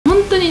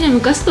にね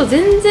昔と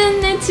全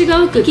然ね違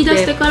うくって、引き出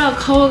してから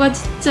顔がち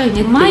っちゃい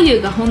ね、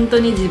眉が本当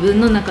に自分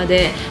の中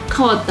で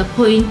変わった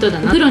ポイントだ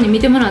な、プロに見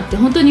てもらって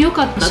本当に良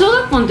かった。小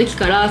学校の時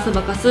からそ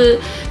ばかす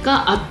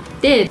があっ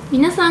て、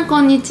皆さんこ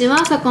んにちは、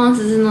左近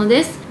鈴乃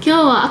です。今日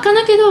は垢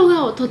抜け動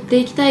画を撮って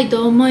いきたい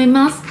と思い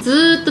ます。ず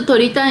ーっと撮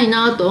りたい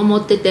なと思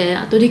ってて、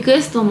あとリク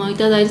エストもい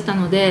ただいてた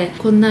ので、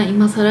こんな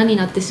今更に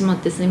なってしまっ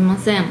てすみま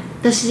せん。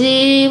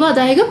私は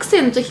大学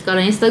生の時か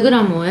らインスタグ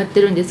ラムをやっ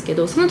てるんですけ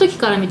ど、その時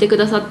から見てく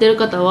ださってる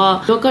方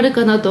はわかる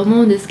かなと思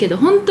うんですけど、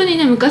本当に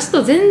ね昔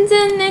と全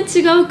然ね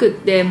違うくっ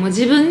て、もう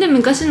自分で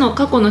昔の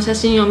過去の写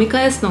真を見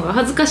返すのが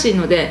恥ずかしい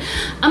ので、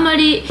あま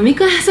り見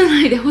返さ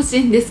ないでほし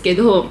いんですけ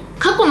ど、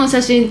過去の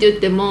写真って言っ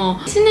ても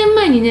1年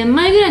前2年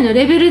前ぐらいの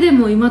レベルで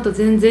も今と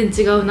全然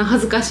違うな、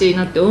恥ずかしい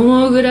なって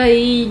思うぐら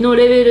いの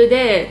レベル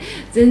で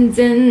全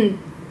然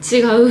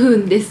違う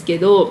んですけ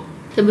ど、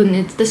多分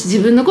ね私自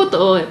分のこ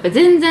とをやっぱ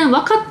全然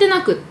分かって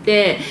なくっ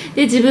て、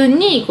で自分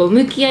にこう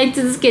向き合い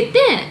続けて、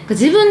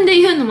自分で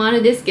言うのもあれ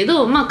ですけ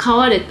ど、まあ変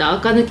われた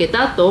垢抜け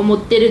たと思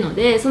ってるの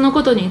で、その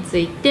ことにつ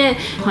いて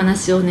お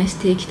話をねし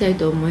ていきたい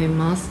と思い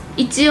ます。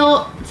一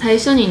応最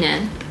初に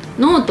ね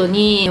ノート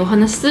にお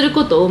話しする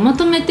ことをま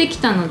とめてき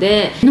たの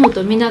で、ノー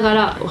ト見なが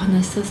らお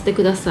話しさせて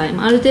ください。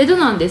ある程度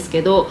なんです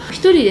けど、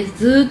一人で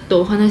ずっと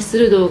お話しす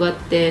る動画っ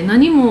て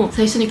何も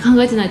最初に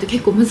考えてないと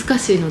結構難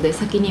しいので、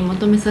先にま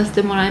とめさせ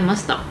てもらいま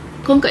した。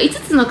今回5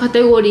つのカ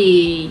テゴ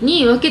リー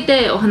に分け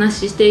てお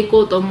話ししていこ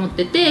うと思っ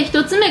てて、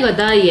1つ目が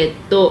ダイエッ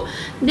ト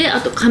で、あ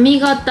と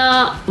髪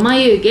型、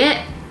眉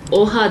毛、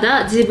お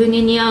肌、自分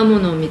に似合うも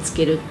のを見つ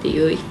けるって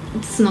いう5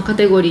つのカ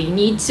テゴリー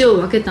に一応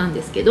分けたん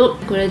ですけど、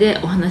これで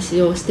お話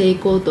をしてい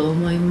こうと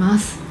思いま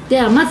す。で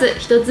はまず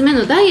1つ目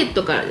のダイエッ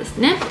トからです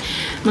ね。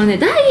ダイエ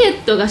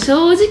ットが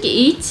正直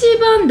一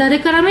番誰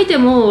から見て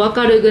も分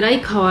かるぐらい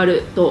変わ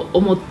ると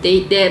思って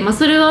いて、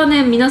それは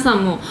ね皆さ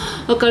んも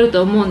分かる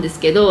と思うんです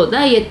けど、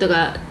ダイエット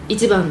が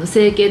一番の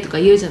整形とか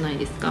言うじゃない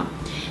ですか。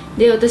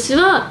で私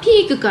は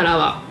ピークから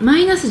はマ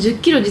イナス10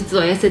キロ実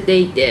は痩せて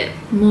いて、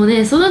もう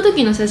ねその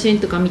時の写真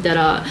とか見た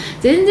ら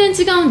全然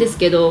違うんです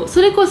けど、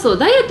それこそ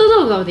ダイエット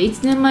動画をね1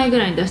年前ぐ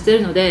らいに出して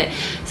るので、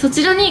そ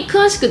ちらに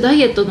詳しくダ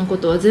イエットのこ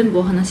とは全部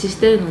お話しし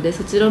てるので、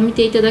そちらを見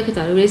ていただけ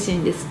たら嬉しい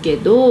んですけ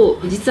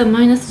ど、実は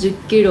マイナス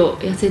10キロ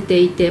痩せて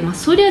いて、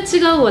そりゃ違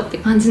うわって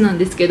感じなん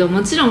ですけど、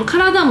もちろん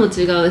体も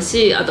違う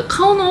し、あと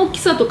顔の大き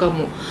さとか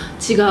も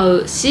違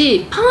う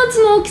し、パー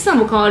ツの大きさ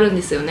も変わるん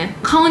ですよね。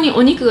顔に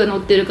お肉が乗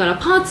ってるから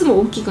パーツも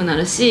大きくな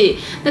るし、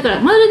だから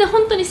まるで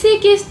本当に整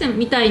形して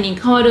みたいに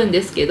変わるんで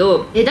すけ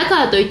ど、だ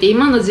からといって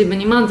今の自分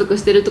に満足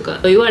してるとか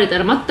言われた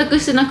ら全く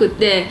してなくっ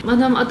て、ま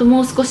だあと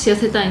もう少し痩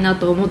せたいな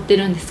と思って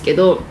るんですけ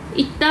ど、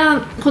一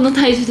旦この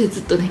体重でず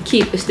っとね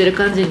キープしてる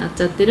感じになっ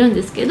ちゃってるん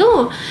ですけ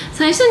ど、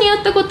最初にや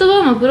ったこと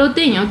はプロ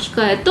テイン置き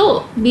換え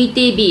と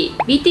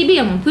BTB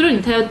はもうプロ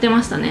に頼って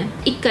ましたね。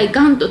一回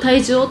ガンと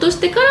体重を落とし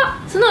てから、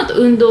その後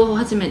運動を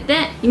始めて、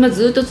今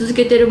ずっと続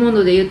けてるも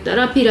ので言った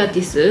らピラ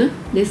ティス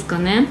ですか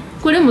ね。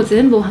これも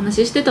全部お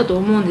話ししてたと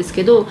思うんです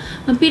けど、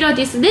ピラ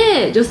ティス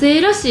で女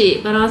性らし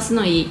いバランス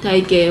のいい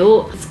体型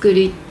を作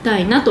りた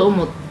いなと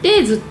思っ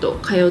てずっと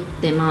通っ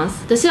てま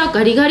す。私は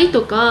ガリガリ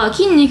とか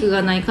筋肉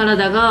がない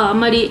体があん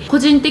まり個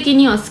人的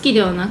には好き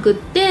ではなくっ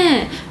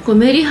て、こう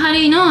メリハ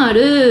リのあ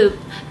る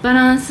バ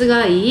ランス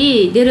が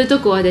いい、出ると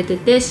こは出て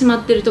て締ま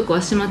ってるとこは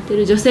締まって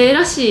る女性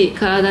らしい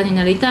体に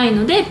なりたい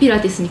のでピ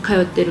ラティスに通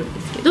ってるん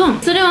ですけど、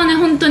それはね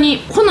本当に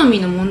好み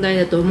の問題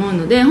だと思う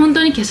ので、本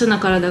当に華奢な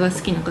体が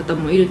好きな方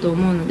もいると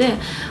思うので、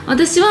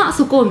私は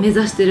そこを目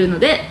指してるの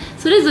で、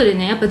それぞれ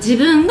ねやっぱ自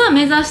分が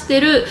目指して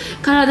る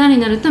体に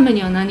なるため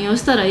には何を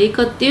したらいい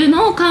かっていう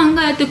のを考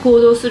えて行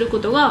動するこ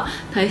とが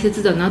大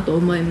切だなと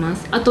思いま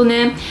す。あと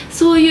ね、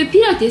そういうピ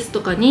ラティス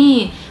とか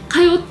に通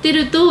って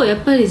るとやっ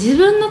ぱり自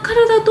分の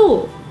体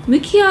と向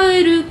き合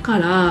えるか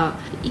ら、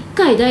1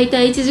回だい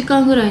たい1時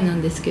間ぐらいな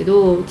んですけ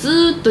ど、ず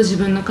ーっと自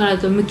分の体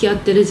と向き合っ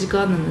てる時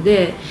間なの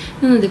で、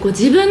こう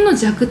自分の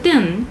弱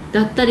点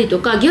だったりと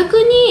か逆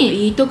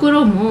にいいとこ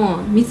ろ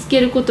も見つ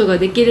けることが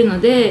できるの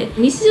で、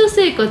日常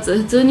生活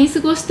普通に過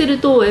ごしてる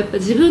とやっぱ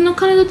自分の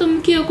体と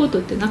向き合うこと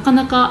ってなか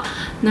なか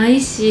ない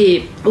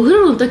し、お風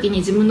呂の時に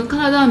自分の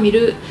体は見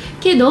る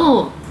け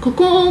ど、こ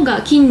こ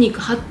が筋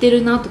肉張って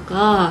るなと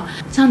か、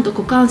ちゃんと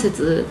股関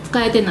節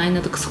使えてない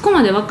なとか、そこ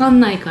まで分かん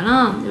ないか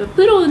ら、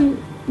プロ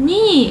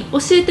に教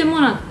えて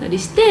もらったり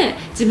して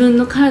自分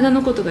の体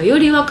のことがよ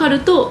り分かる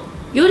と、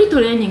より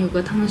トレーニン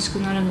グが楽しく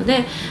なるの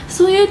で、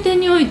そういう点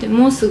において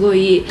もすご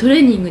いトレ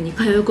ーニングに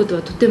通うこと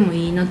はとても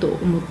いいなと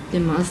思って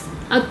ます。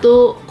あ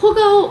と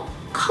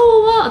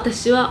顔は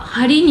私は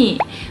針に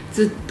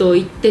ずっと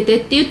行っててっ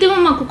て言っても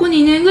ここ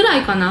2年ぐら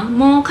いかな、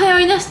もう通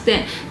いだし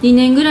て2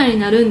年ぐらいに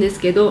なるんです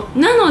けど、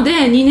なので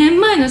2年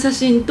前の写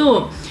真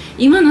と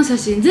今の写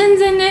真全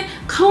然ね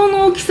顔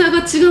の大きさ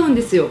が違うん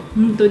ですよ。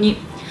本当に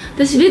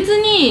私別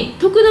に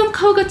特段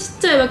顔がちっ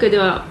ちゃいわけで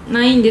は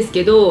ないんです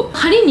けど、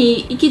針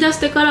に行き出し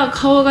てから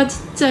顔がちっ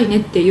ちゃいね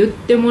って言っ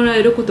てもら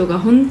えることが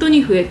本当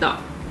に増えた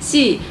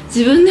し、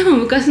自分でも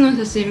昔の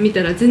写真見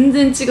たら全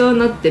然違う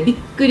なってびっ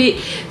くり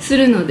す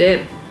るの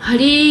で、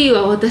針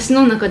は私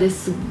の中で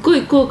すっご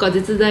い効果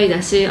絶大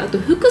だし、あと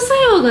副作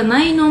用が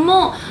ないの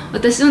も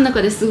私の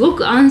中ですご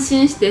く安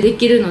心してで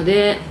きるの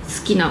で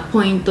好きな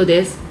ポイント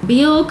です。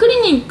美容ク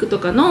リニックと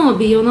かの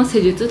美容の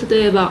施術、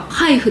例えば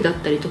ハイフだっ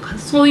たりとか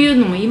そういう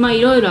のも今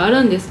いろいろあ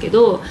るんですけ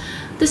ど、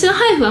私は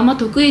ハイフはあんま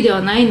得意で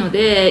はないの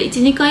で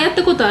 1,2 回やっ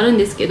たことあるん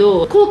ですけ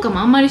ど、効果も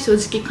あんまり正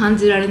直感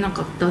じられな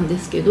かったんで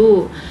すけ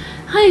ど、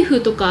ハイ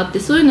フとかって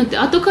そういうのって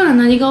後から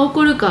何が起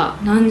こるか、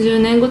何十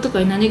年後と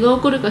かに何が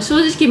起こるか正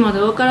直ま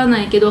だわから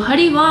ないけど、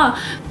針は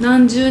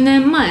何十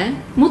年前、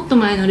もっと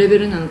前のレベ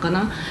ルなのか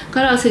な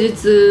から施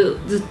術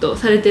ずっと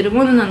されてる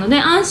ものなので、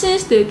安心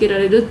して受けら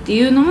れるって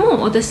いうの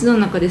も私の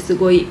中です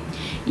ごい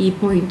いい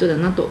ポイントだ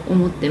なと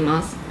思って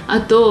ます。あ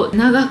と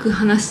長く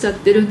話しちゃっ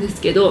てるんです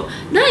けど、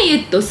ダイエ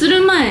ットす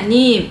る前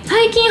に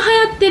最近流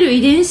行ってる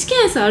遺伝子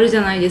検査あるじ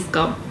ゃないです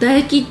か。唾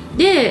液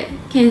で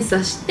検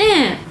査して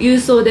郵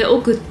送で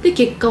送って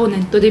結果をネ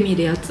ットで見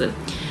るやつ。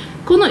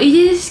この遺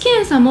伝子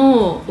検査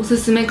もおす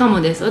すめか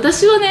もです。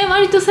私はね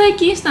割と最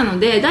近したの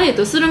でダイエッ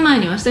トする前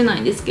にはしてな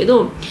いんですけ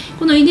ど、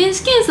この遺伝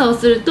子検査を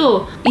する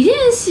と遺伝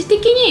子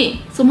的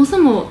にそもそ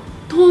も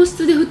糖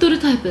質で太る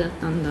タイプだっ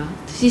たんだ、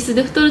脂質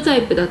で太るタ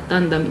イプだった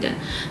んだみたい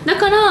な。だ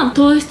から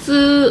糖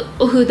質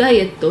オフダイ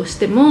エットをし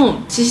ても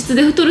脂質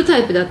で太るタ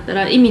イプだった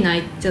ら意味な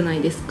いじゃな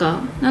いです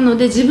か。なの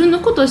で自分の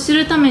ことを知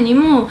るために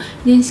も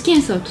遺伝子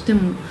検査はとて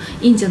も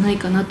いいんじゃない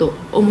かなと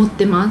思っ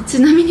てます。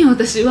ちなみに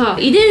私は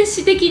遺伝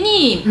子的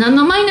に何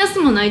のマイナス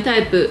もないタ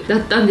イプだ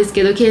ったんです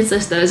けど、検査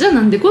したらじゃあ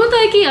なんでこの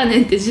体型やね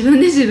んって自分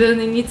で自分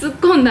に突っ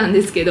込んだん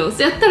ですけど、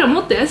そうやったら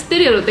もっと痩せて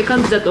るやろって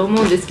感じだと思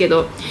うんですけ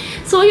ど、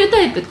そういう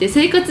タイプって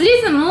生活リ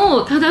ズム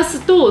を正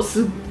すと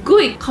すっご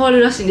い変わ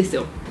るらしいんです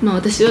よ。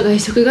私は外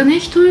食がね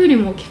人より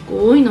も結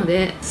構多いの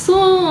で、そう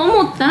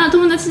思ったら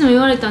友達にも言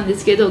われたんで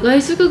すけど、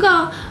外食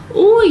が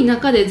多い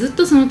中でずっ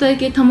とその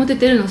体型保て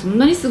てるのそん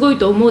なにすごい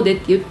と思うでっ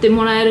て言って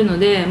もらえるの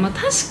で、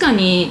確か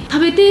に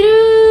食べてる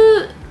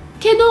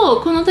け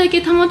どこの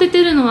体型保て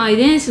てるのは遺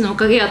伝子のお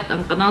かげやった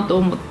んかなと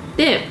思っ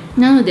て、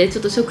なのでちょ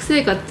っと食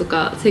生活と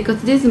か生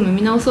活リズム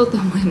見直そうと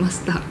思いま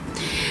した。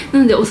な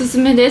のでおすす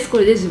めです。こ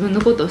れで自分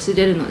のことを知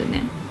れるので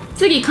ね。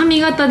次、髪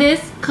型で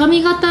す。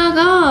髪型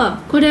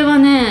がこれは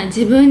ね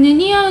自分に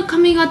似合う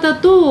髪型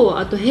と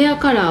あとヘア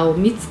カラーを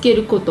見つけ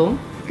ること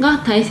が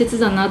大切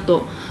だな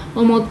と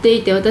思って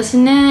いて、私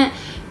ね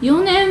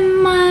4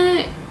年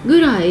前ぐ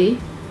らい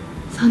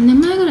3年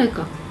前ぐらい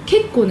か、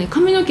結構ね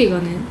髪の毛が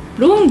ね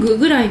ロング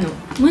ぐらいの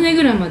胸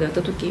ぐらいまであっ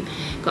た時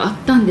があっ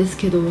たんです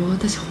けど、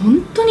私本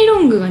当にロ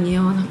ングが似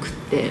合わなくっ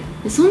て、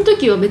でその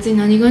時は別に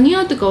何が似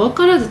合うとか分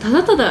からずた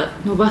だただ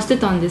伸ばして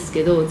たんです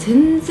けど、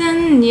全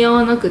然似合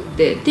わなくっ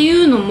てってい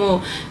うの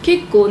も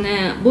結構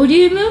ねボ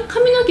リューム、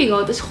髪の毛が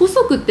私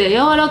細くて柔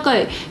らか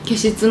い毛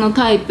質の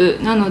タイプ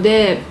なの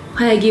で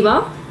生え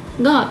際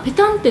がペ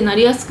タンってな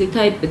りやすい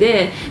タイプ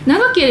で、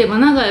長ければ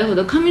長いほ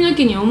ど髪の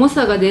毛に重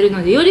さが出る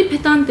のでよりペ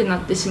タンってな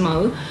ってしま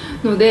う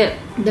ので、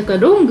だから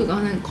ロングが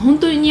なんか本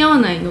当に似合わ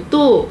ないの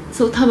と、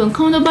そう多分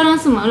顔のバラン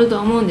スもあると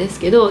は思うんです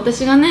けど、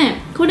私が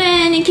ねこ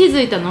れに気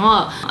づいたの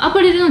はア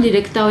パレルのディ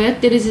レクターをやっ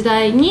てる時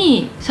代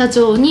に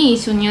一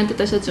緒にやって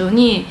た社長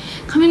に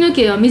髪の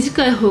毛は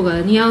短い方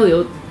が似合う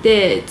よっ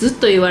てずっ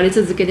と言われ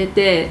続けて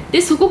て、で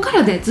そこか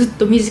らねずっ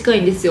と短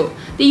いんですよ。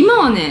で今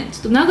はねちょ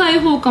っと長い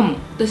方かも、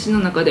私の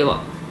中で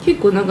は結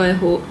構長い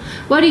方、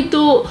割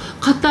と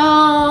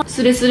肩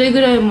スレスレぐ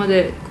らいま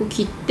でこう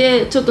切っ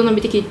てちょっと伸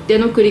びて切って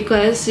の繰り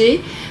返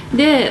し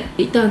で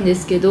いたんで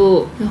すけ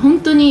ど、本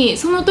当に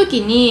その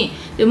時に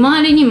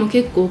周りにも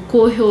結構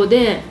好評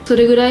で、そ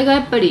れぐらいが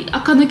やっぱり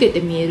垢抜け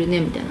て見えるね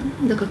みたいな。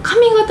だから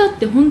髪型っ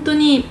て本当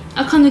に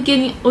垢抜け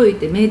におい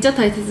てめっちゃ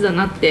大切だ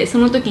なってそ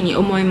の時に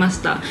思いまし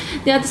た。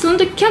であとその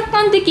時客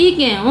観的意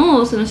見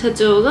をその社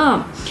長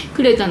が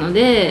くれたの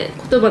で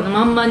言葉の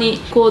まんまに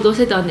行動し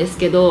てたんです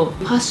けど、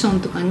ファッショ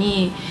ンとか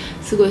に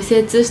すごい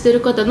精通して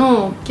る方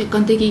の客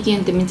観的意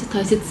見ってめっちゃ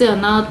大切や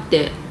なっ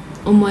て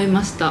思い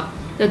ました。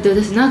だって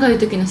私長い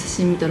時の写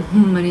真見たらほ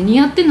んまに似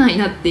合ってない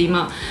なって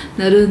今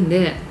なるん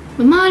で、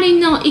周り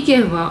の意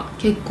見は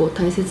結構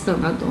大切だ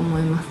なと思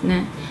います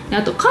ね。で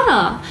あとカ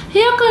ラー、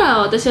ヘアカラー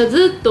は私は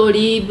ずっとオ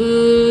リー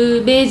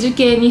ブベージュ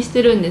系にし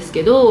てるんです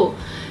けど、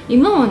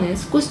今はね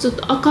少しちょっ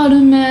と明る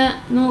め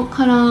の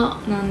カラ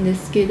ーなんで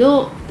すけ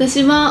ど、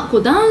私はこ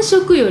う暖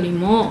色より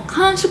も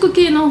寒色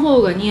系の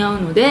方が似合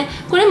うので、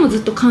これも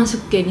ずっと寒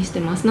色系にして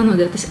ます。なの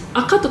で私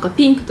赤とか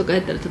ピンクとかや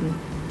ったら多分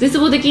絶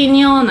望的に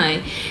似合わない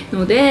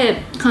の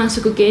で寒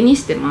色系に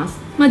してます。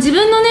自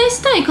分のね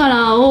したいカラ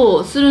ー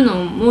をするの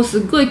もす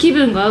っごい気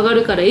分が上が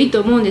るからいい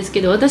と思うんです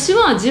けど、私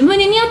は自分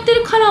に似合って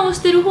るカラーをし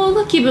てる方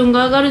が気分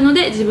が上がるの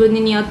で自分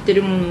に似合って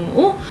るも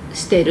のを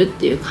してるっ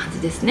ていう感じ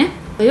ですね。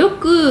よ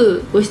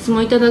くご質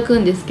問いただく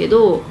んですけ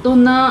ど、ど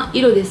んな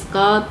色です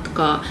かと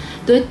か、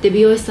どうやって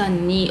美容師さ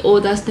んにオ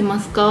ーダーしてま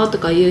すかと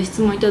かいう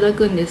質問いただ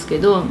くんですけ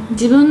ど、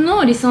自分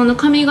の理想の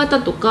髪型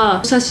とか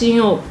写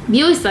真を美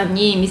容師さん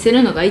に見せ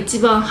るのが一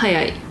番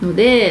早いの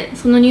で、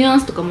そのニュア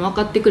ンスとかも分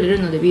かってくれる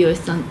ので、美容師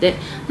さんって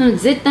なので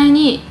絶対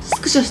に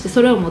スクショして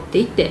それを持って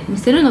行って見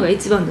せるのが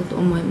一番だと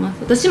思います。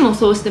私も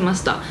そうしてま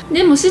した。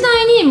でも次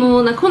第に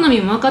もう好み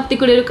も分かって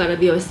くれるから、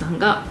美容師さん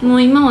がも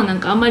う今はなん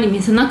かあんまり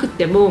見せなく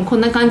てもこ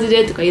んな感じ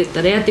でとか言っ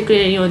たらやってく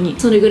れるように、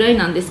それぐらい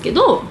なんですけ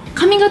ど、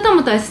髪型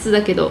も大切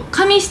だけど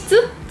髪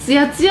質、ツ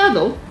ヤツヤ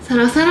度、サ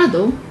ラサラ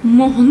度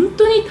もう本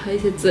当に大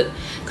切。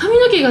髪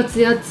の毛が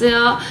ツヤツ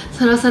ヤ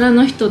サラサラ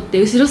の人っ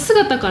て後ろ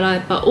姿からや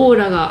っぱオー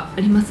ラがあ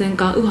りません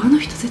か？うわ、あの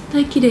人絶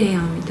対綺麗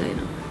やんみたい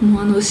な、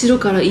もう後ろ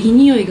からいい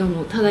匂いが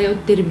もう漂っ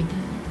てるみたい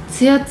な。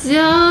ツヤツ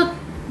ヤ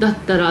だっ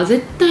たら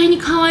絶対に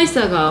可愛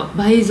さが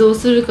倍増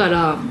するか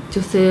ら、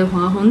女性は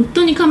本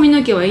当に髪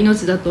の毛は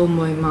命だと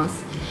思いま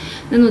す。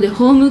なので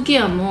ホームケ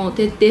アも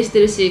徹底し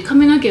てるし、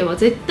髪の毛は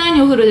絶対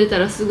にお風呂出た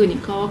らすぐに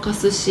乾か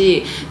す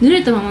し、濡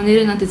れたまま寝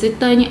るなんて絶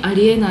対にあ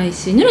りえない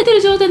し、濡れて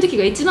る状態の時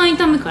が一番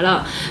痛むか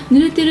ら、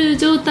濡れてる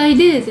状態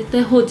で絶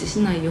対放置し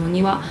ないよう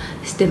には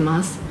して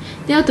ます。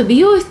で、あと美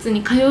容室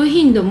に通う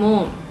頻度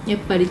もやっ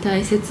ぱり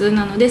大切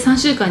なので、3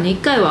週間に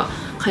1回は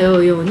通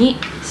うように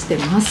して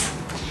ます。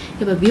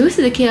やっぱ美容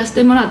室でケアし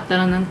てもらった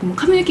らなんかもう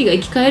髪の毛が生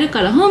き返る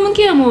から、ホーム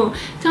ケアも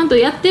ちゃんと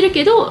やってる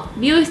けど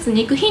美容室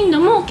に行く頻度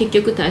も結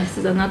局大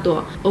切だなと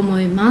は思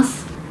いま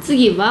す。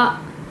次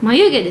は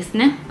眉毛です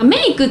ね。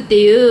メイクって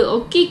いう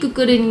大きいく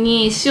くり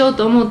にしよう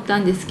と思った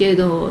んですけれ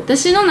ど、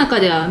私の中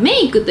では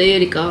メイクというよ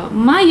りかは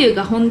眉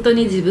が本当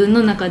に自分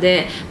の中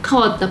で変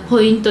わった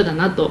ポイントだ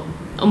なと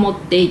思っ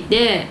てい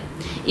て、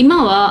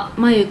今は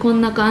眉こん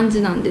な感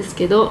じなんです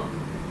けど、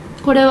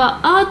これは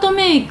アート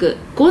メイク、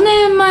5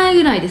年前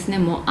ぐらいですね。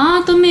もう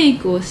アートメイ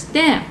クをし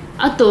て、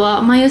あと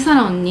は眉サ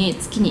ロンに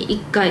月に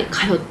1回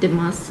通って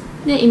ます。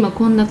で、今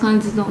こんな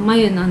感じの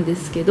眉なんで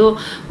すけど、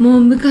も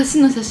う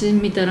昔の写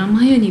真見たら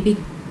眉にびっ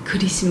く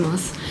りしま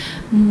す。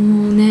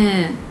もう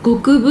ね、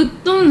極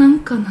太な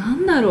ん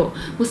だろ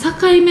う、もう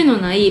境目の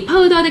ないパ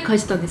ウダーで描い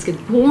てたんですけど、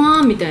ボ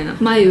ワーンみたいな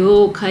眉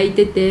を描い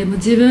てて、もう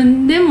自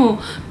分でも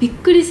びっ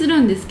くりす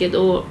るんですけ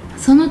ど、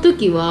その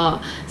時は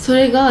そ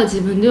れが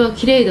自分では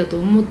綺麗だと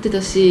思って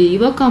たし、違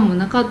和感も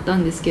なかった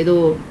んですけ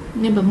ど、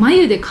やっぱ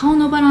眉で顔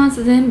のバラン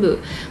ス全部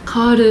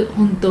変わる。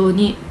本当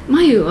に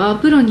眉は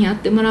プロにやっ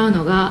てもらう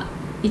のが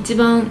一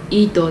番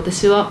いいと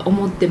私は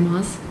思って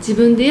ます。自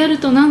分でやる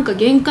となんか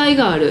限界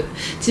がある。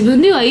自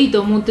分ではいい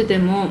と思ってて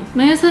も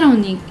眉サロ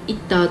ンに行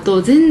った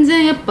後全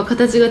然やっぱ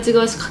形が違うし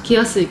描き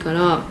やすいか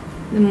ら、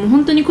でも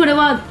本当にこれ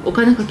はお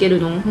金かけ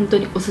るのも本当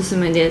におすす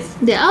めです。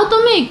で、アー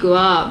トメイク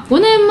は5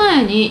年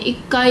前に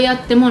1回や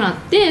ってもらっ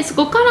て、そ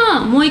こか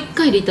らもう1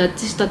回リタッ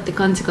チしたって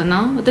感じか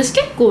な。私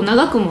結構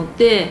長く持っ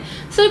て、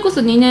それこ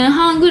そ2年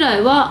半ぐら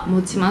いは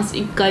持ちます、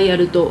1回や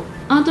ると。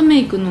アートメ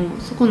イクの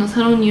そこの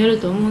サロンによる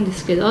と思うんで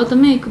すけど、アート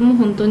メイクも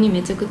本当に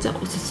めちゃくちゃ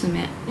おすす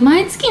め。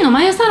毎月の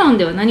眉サロン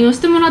では何をし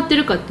てもらって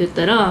るかって言っ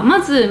たら、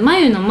まず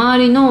眉の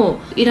周りの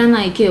いら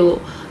ない毛を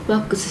ワ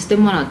ックスして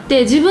もらっ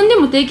て、自分で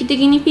も定期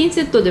的にピン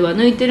セットでは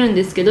抜いてるん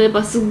ですけど、やっ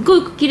ぱすっご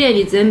い綺麗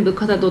に全部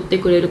型取って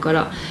くれるか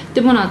らっ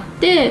てもらっ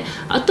て、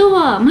あと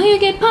は眉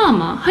毛パー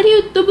マ、ハリウ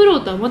ッドブロ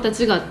ーとはまた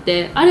違っ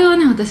て、あれは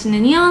ね、私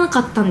ね似合わなか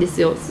ったんです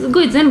よ。す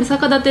ごい全部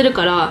逆立てる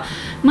から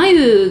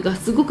眉が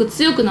すごく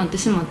強くなって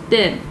しまっ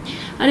て、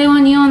あれ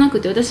は似合わなく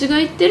て、私が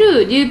行って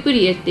るリュープ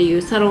リエってい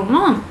うサロン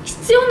は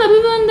必要な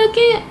部分だ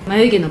け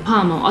眉毛のパ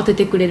ーマを当て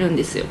てくれるん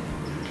ですよ。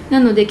な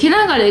ので毛流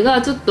れ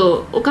がちょっ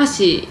とおか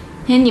しい、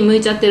変に向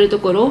いちゃってると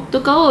ころ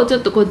とかをちょ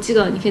っとこっち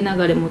側に毛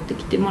流れ持って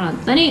きてもらっ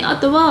たり、あ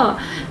とは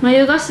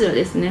眉頭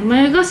ですね。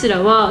眉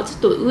頭はちょっ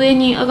と上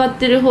に上がっ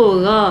てる方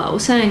がお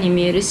しゃれに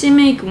見えるし、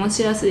メイクも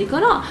しやすい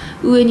から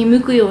上に向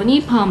くよう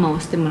にパーマを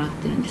してもらっ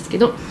てるんですけ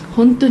ど、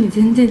本当に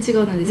全然違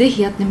うのでぜ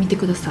ひやってみて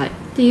くださいっ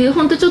ていう、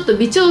ほんとちょっと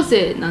微調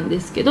整なんで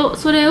すけど、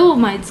それを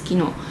毎月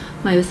の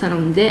眉サロ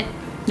ンで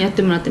やっ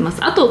てもらってま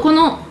す。あとこ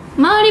の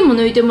周りも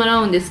抜いてもら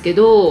うんですけ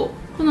ど、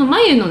この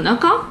眉の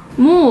中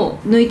も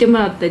抜いても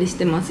らったりし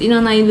てます。いら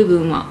ない部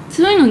分は。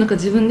そういうのなんか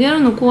自分でやる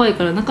の怖い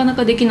からなかな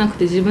かできなく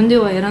て自分で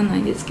はやらな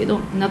いんですけど、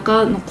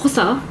中の濃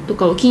さと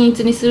かを均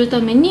一にするた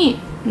めに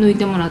抜い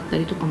てもらった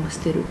りとかもし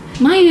てる。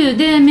眉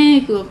でメ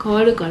イクが変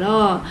わるか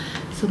ら、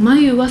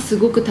眉はす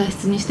ごく大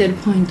切にしてる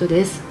ポイント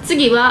です。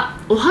次は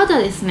お肌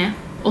ですね。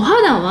お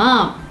肌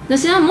は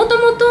私はもと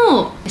も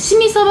とシ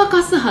ミそば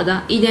かす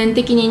肌、遺伝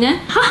的に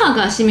ね、母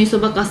がシミそ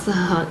ばかす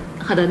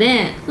肌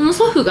で、その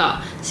祖父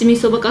がシミ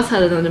そばかす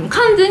肌なので、もう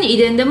完全に遺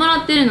伝でもら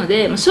ってるの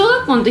で、小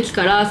学校の時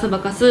からそば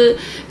かす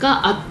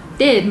があっ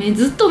て目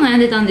ずっと悩ん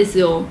でたんです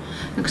よ。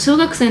なんか小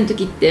学生の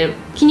時って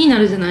気にな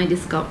るじゃないで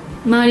すか。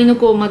周りの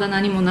子まだ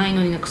何もない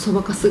のになんかそ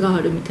ばかすが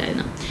あるみたい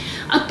な。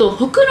あと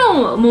ほく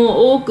ろ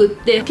も多くっ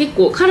て、結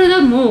構体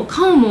も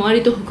顔も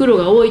割とほくろ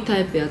が多いタ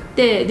イプやっ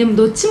て、でも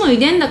どっちも遺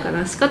伝だか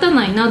ら仕方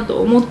ないな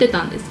と思って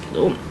たんですけ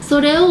ど、そ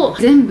れを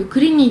全部ク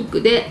リニッ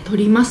クで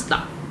取りまし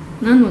た。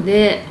なの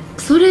で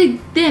それ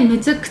でめ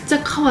ちゃくちゃ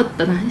変わっ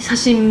たな。写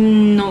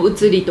真の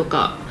写りと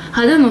か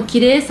肌の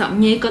綺麗さ、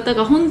見え方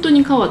が本当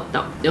に変わっ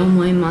たって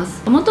思いま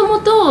す。もとも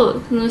と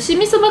シ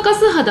ミそばか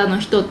す肌の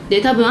人って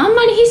多分あん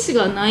まり皮脂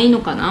がないの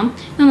かな。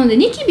なので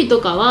ニキビ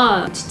とか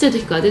はちっちゃい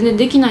時から全然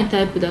できない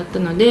タイプだった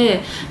の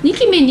で、ニ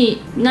キビ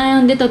に悩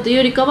んでたという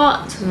よりか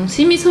は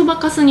シミそば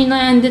かすに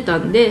悩んでた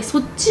んで、そ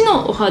っち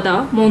のお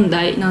肌問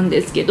題なん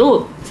ですけ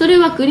ど、それ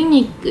はクリ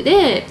ニック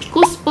でピ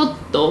コスポッ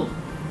ト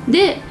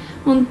で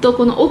ほんと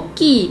この大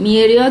きい見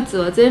えるやつ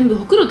は全部、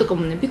ほくろとか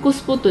もねピコ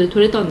スポットで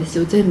取れたんです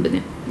よ、全部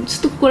ね。ちょ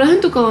っとここら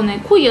辺とかは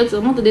ね濃いやつ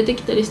はまた出て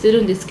きたりして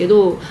るんですけ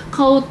ど、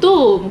顔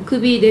と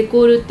首、デ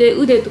コルテ、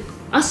腕とか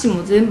足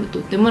も全部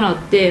取ってもらっ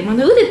て、ま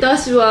だ腕と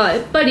足はや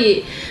っぱ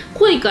り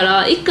濃いか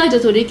ら1回じゃ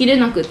取りきれ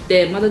なくっ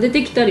てまだ出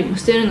てきたりも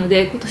してるの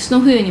で、今年の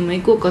冬にも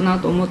行こうかな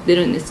と思って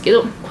るんですけ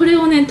ど、これ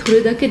をね取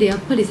るだけでやっ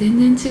ぱり全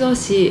然違う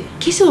し、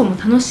化粧も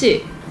楽し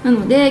い。な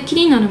ので気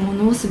になるも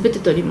のを全て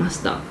取りまし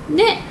た。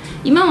で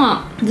今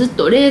はずっ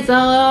とレー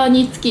ザー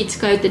に月1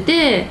通って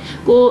て、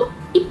こ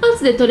う一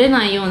発で取れ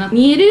ないような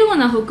見えるよう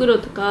なほくろ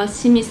とか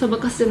シミそば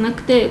かすじゃな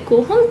くて、こ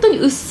う本当に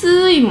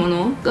薄いも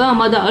のが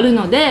まだある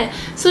ので、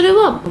それ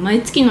は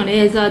毎月の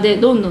レーザーで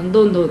どんど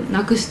ん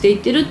なくしてい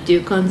ってるってい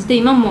う感じで、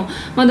今も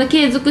まだ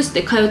継続し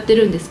て通って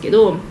るんですけ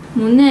ど、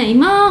もうね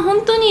今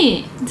本当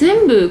に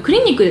全部ク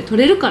リニックで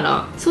取れるか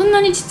ら、そんな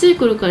にちっちゃい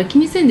頃から気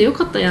にせんでよ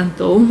かったやん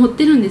と思っ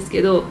てるんです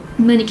けど、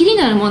今に気に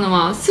なるもの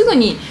はすぐ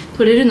に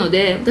取れるの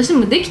で、私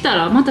もできた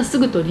らまたす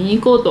ぐ取りに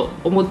行こうと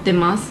思って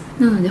ます。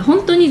なので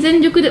本当に全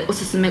力でお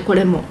すすめ。こ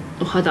れも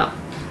お肌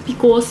ピ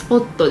コスポ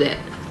ットで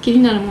気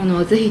になるもの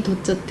はぜひ取っ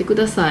ちゃってく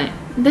ださい。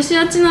私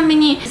はちなみ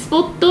にス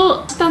ポッ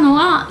トしたの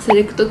はセ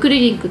レクトクリ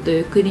ニックと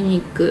いうクリ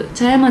ニック、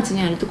茶屋町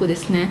にあるとこで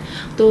すね。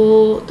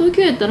東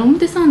京やったら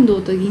表参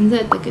道と銀座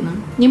やったっけな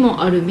に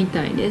もあるみ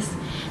たいです。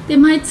で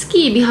毎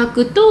月美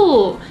白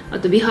と、あ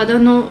と美肌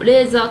の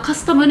レーザー、カ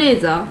スタムレ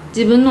ーザー、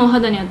自分のお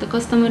肌に合った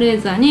カスタムレ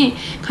ーザーに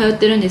通っ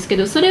てるんですけ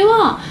ど、それ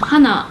は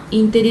花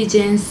インテリジ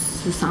ェン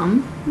スさ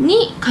ん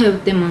に通っ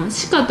てま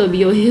す。歯科と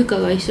美容皮膚科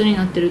が一緒に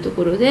なってると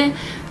ころで、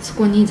そ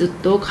こにずっ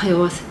と通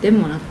わせて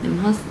もらって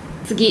ます。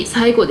次、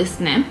最後です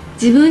ね。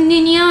自分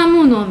に似合う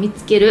ものを見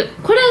つける。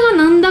これが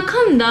なんだ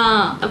かん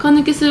だ垢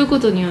抜けするこ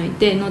とにおい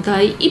ての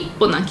第一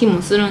歩な気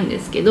もするんで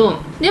すけど、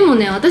でも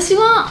ね私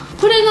は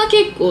これが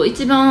結構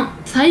一番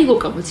最後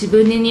かも。自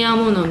分に似合う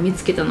ものを見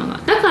つけたのが、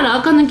だから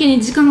垢抜け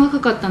に時間がか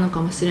かったの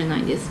かもしれな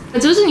いです。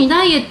徐々に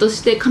ダイエットし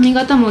て髪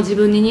型も自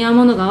分に似合う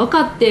ものが分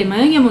かって、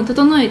眉毛も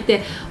整え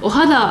て、お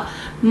肌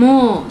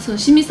も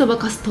シミそば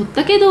かす取っ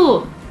たけ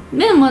ど、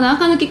でもまだ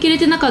垢抜けきれ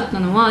てなかった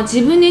のは、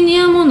自分に似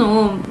合うも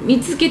のを見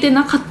つけて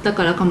なかった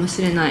からかも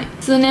しれない。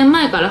数年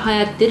前から流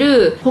行って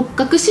る骨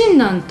格診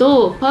断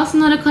とパーソ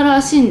ナルカラ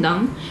ー診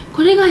断、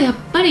これがやっ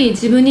ぱり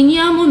自分に似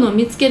合うものを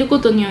見つけるこ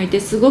とにおいて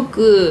すご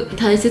く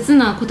大切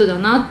なことだ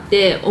なっ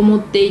て思っ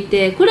てい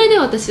て、これで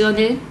私は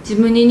ね自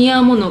分に似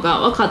合うものが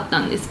分かった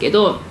んですけ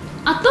ど、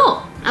あ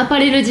とアパ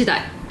レル時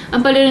代、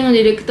アパレルの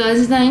ディレクター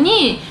時代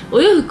に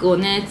お洋服を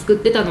ね作っ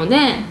てたので、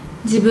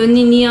自分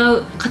に似合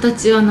う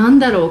形は何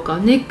だろうか、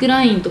ネック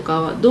ラインと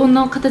かはどん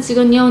な形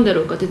が似合うんだ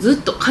ろうかってずっ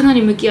とかな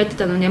り向き合って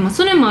たので、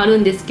それもある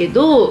んですけ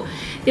ど、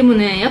でも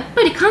ねやっ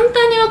ぱり簡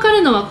単に分か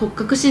るのは骨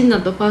格診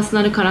断とパーソ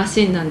ナルカラー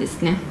診断で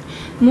すね。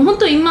もうほん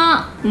と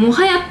今もう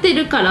流行って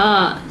るか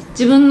ら、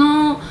自分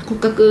の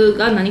骨格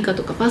が何か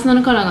とかパーソナ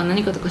ルカラーが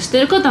何かとかし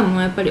てる方も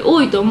やっぱり多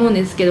いと思うん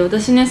ですけど、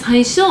私ね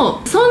最初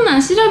そんな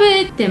ん調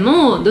べて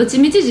もどっち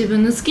みち自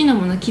分の好きな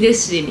もの着る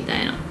しみた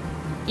いな、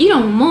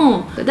色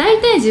も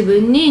大体自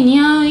分に似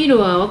合う色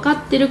は分か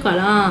ってるか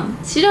ら、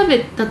調べ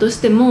たとし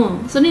ても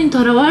それに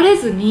とらわれ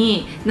ず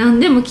に何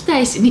でも着た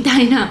いしみた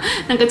いな、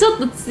なんかちょっ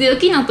と強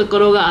気なとこ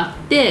ろがあ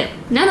って、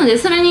なので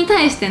それに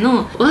対して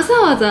のわざ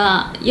わ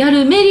ざや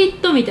るメリッ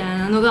トみたい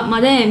なのが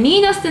まで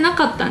見出してな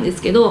かったんで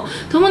すけど、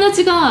友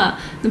達が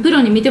プ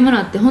ロに見ても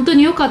らって本当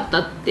に良かった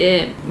っ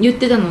て言っ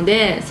てたの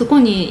で、そこ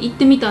に行っ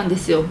てみたんで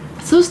すよ。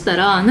そした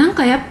らなん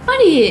かやっぱ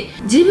り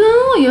自分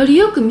をより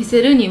よく見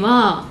せるに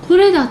はこ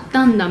れだっ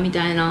たんだみ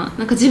たいな、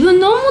なんか自分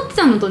の思って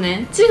たのと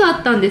ね違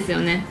ったんですよ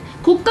ね。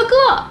骨格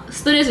は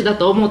ストレートだ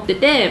と思って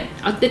て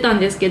合ってたん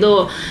ですけ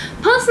ど、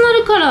パーソナ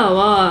ルカラー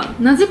は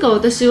なぜか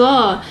私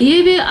はイ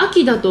エベ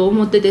秋だと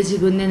思ってて、自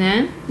分で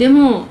ね。で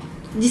も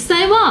実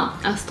際は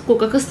骨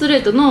格ストレ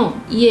ートの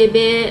イエ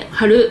ベ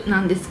春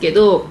なんですけ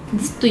ど、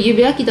ずっとイエ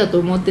ベ秋だと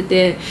思って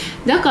て、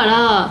だか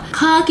ら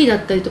カーキだ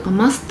ったりとか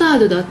マスター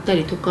ドだった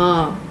りと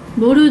か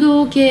ボル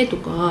ドー系と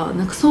か、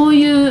なんかそう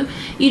いう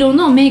色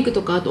のメイク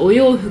とか、あとお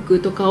洋服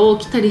とかを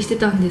着たりして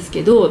たんです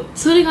けど、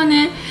それが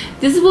ね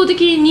絶望的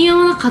に似合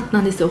わなかっ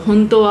たんですよ。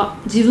本当は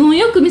自分を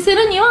よく見せ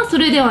るにはそ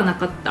れではな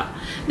かった。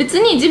別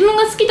に自分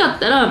が好きだっ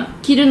たら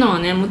着るのは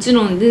ねもち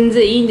ろん全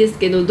然いいんです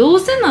けど、どう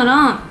せな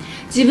ら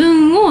自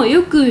分を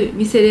よく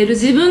見せれる、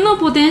自分の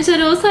ポテンシャ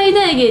ルを最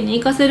大限に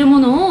活かせるも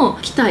のを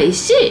着たい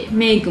し、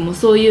メイクも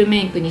そういう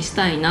メイクにし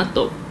たいな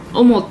と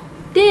思っ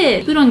てっ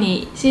てプロ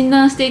に診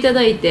断していた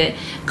だいて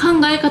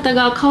考え方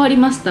が変わり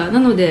ました。な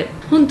ので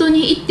本当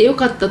に行ってよ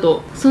かった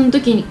と、その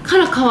時か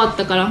ら変わっ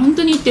たから本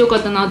当に行ってよか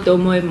ったなって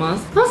思いま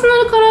す。パーソ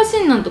ナルカラー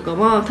診断とか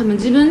は多分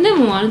自分で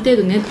もある程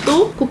度ネッ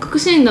ト、骨格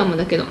診断も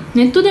だけど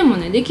ネットでも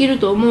ねできる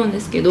と思うんで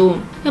すけど、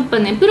やっぱ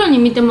ねプロに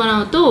見ても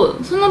らう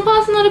とそのパ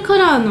ーソナルカ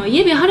ラーのイ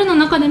エベ春の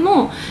中で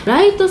も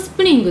ライトス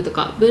プリングと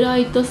かブラ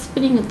イトスプ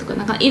リングとか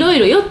なんかいろい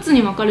ろ4つ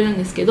に分かれるん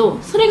ですけど、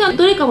それが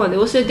どれかまで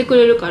教えてく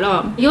れるか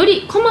らよ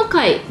り細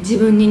かい自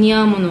分に似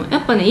合うもの、や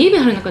っぱねイエベ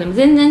春の中でも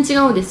全然違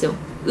うんですよ。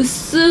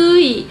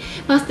薄い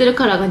パステル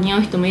カラーが似合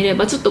う人もいれ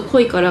ばちょっと濃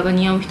いカラーが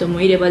似合う人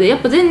もいればでや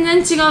っぱ全然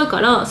違うか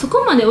ら、そ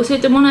こまで教え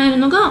てもらえる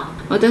のが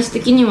私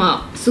的に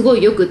はすご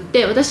いよくっ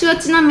て、私は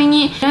ちなみ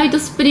にライト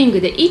スプリング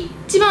で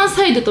一番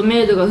サイドと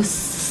メイドが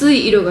薄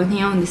い色が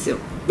似合うんですよ。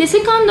で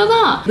セカンド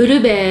がブ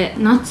ルベ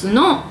夏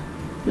の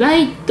ラ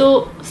イ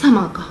トサ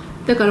マーか、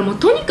だからもう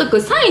とにかく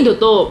サイド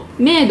と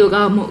メイド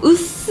がもう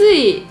薄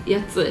い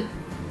やつ、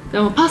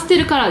パステ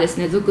ルカラーです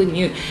ね、俗に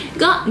言う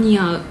が似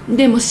合う。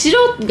でも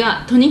白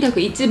がとにかく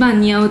一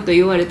番似合うと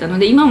言われたの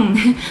で今も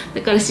ね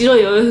だから白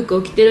いお洋服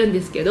を着てるんで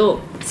すけ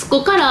ど、そ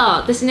こから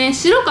私ね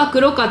白か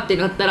黒かって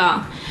なった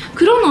ら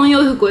黒のお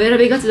洋服を選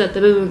びがちだった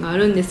部分があ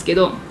るんですけ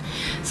ど、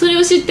それ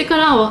を知ってか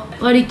らは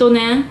割と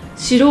ね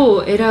白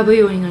を選ぶ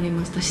ようになり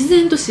ました。自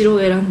然と白を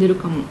選んでる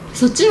かも。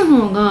そっちの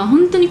方が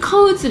本当に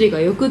顔写り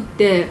がよくっ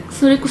て、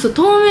それこそ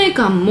透明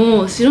感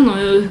も白のお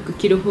洋服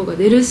着る方が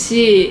出る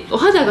しお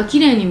肌が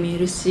綺麗に見え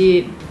る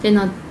しって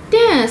なっ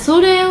て、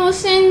それを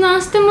診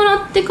断してもら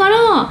ってか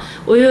ら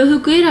お洋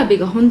服選び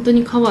が本当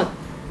に変わ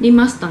り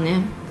ました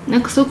ね。な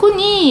んかそこ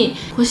に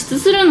固執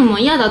するのも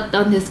嫌だっ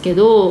たんですけ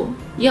ど、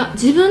いや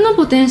自分の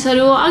ポテンシャ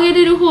ルを上げ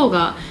れる方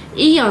が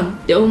いいやんっ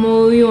て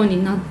思うよう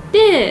になっ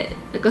て、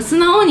なんか素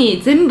直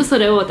に全部そ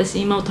れを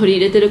私今を取り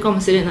入れてるかも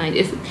しれない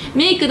です。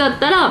メイクだっ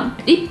たら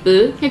リッ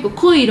プ結構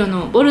濃い色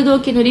のボルドー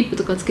系のリップ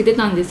とかつけて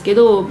たんですけ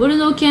ど、ボル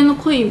ドー系の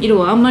濃い色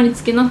はあんまり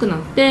つけなくな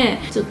って、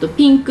ちょっと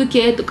ピンク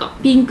系とか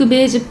ピンク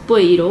ベージュっぽ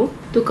い色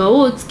とか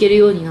をつける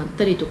ようになっ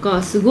たりと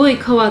かすごい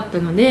変わった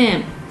の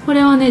で、こ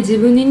れはね自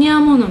分に似合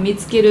うものを見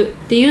つけるっ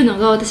ていうの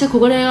が私は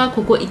これが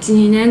ここ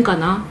 1,2 年か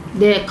な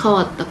で変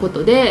わったこ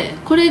とで、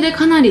これで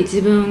かなり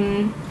自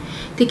分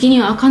的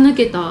には垢抜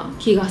けた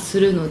気がす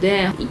るの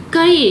で、一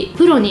回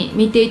プロに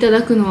見ていた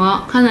だくの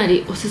はかな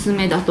りおすす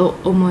めだと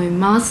思い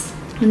ます。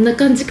こんな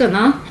感じか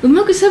な。う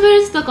まく喋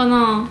れてたか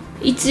な。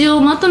一応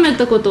まとめ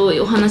たことを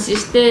お話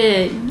しし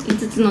て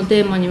5つの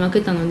テーマに分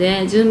けたの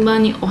で順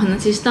番にお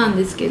話ししたん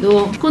ですけ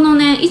ど、この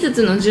ね5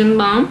つの順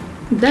番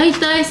だい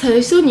たい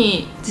最初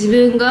に自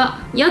分が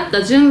やっ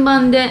た順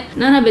番で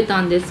並べた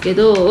んですけ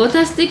ど、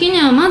私的に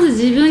はまず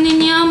自分に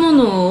似合うも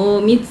の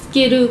を見つ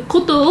ける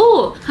こ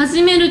とを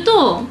始める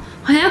と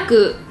早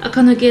く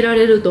垢抜けら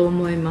れると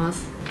思いま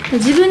す。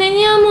自分に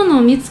似合うもの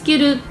を見つけ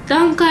る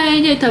段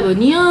階で多分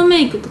似合う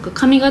メイクとか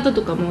髪型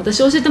とかも私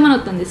教えてもら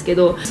ったんですけ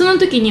ど、その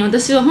時に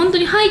私は本当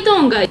にハイト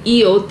ーンがいい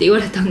よって言わ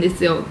れたんで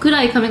すよ。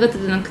暗い髪型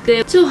じゃなく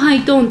て超ハ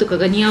イトーンとか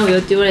が似合うよ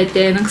って言われ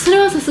て、なんかそれ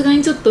はさすが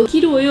にちょっと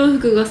着るお洋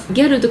服が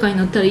ギャルとかに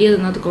なったら嫌だ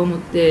なとか思っ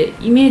て、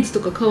イメージと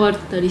か変わっ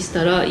たりし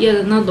たら嫌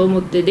だなと思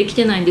ってでき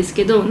てないんです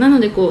けど、なの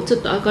でこうちょ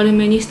っと明る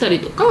めにしたり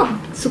とか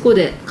そこ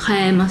で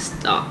変えまし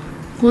た。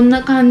こん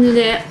な感じ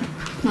で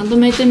まと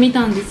めてみ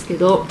たんですけ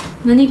ど、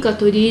何か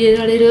取り入れ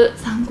られる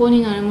参考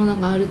になるもの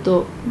がある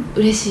と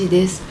嬉しい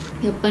です。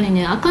やっぱり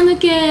ね垢抜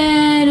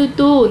ける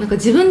となんか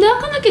自分で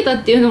垢抜けた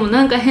っていうのも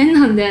なんか変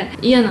なんで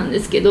嫌なんで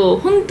すけど、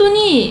本当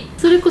に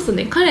それこそ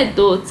ね彼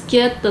と付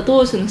き合った当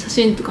初の写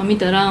真とか見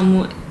たら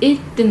もうえっ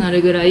てな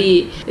るぐら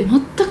い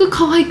全く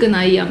可愛く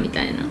ないやんみ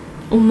たいな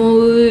思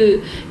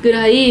うぐ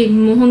らい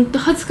もうほんと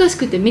恥ずかし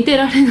くて見て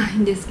られない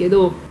んですけ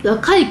ど、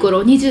若い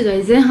頃20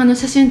代前半の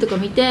写真とか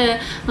見て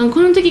こ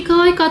の時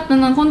可愛かった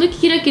な、この時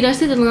キラキラし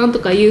てたなと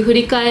かいう振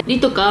り返り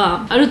と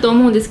かあると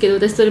思うんですけど、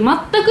私それ全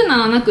くな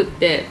らなくっ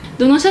て、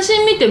どの写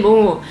真見て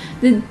も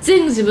全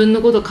然自分の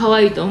こと可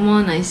愛いと思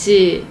わない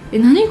し、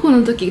何こ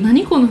の時、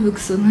何この服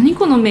装、何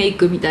このメイ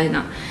クみたい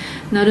な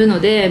なるの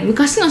で、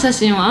昔の写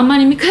真をあんま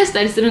り見返し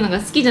たりするのが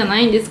好きじゃな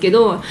いんですけ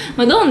ど、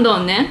どんど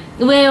んね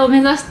上を目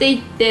指してい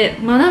って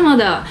まだま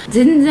だ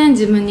全然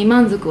自分に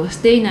満足をし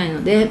ていない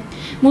ので、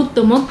もっ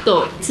ともっ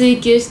と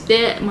追求し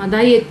て、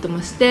ダイエット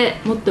もし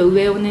てもっと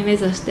上をね目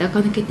指して垢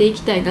抜けてい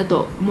きたいな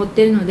と思っ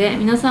てるので、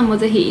皆さんも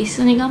ぜひ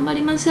一緒に頑張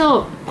りまし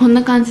ょう。こん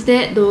な感じ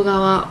で動画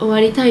は終わ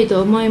りたい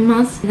と思い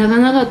ます。長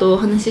々とお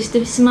話しし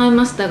てしまい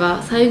ました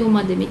が、最後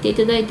まで見てい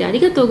ただいてあり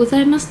がとうござ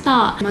いまし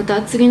た。ま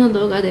た次の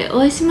動画でお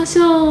会いしまし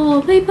ょ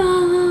う。バイバ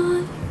ーイ。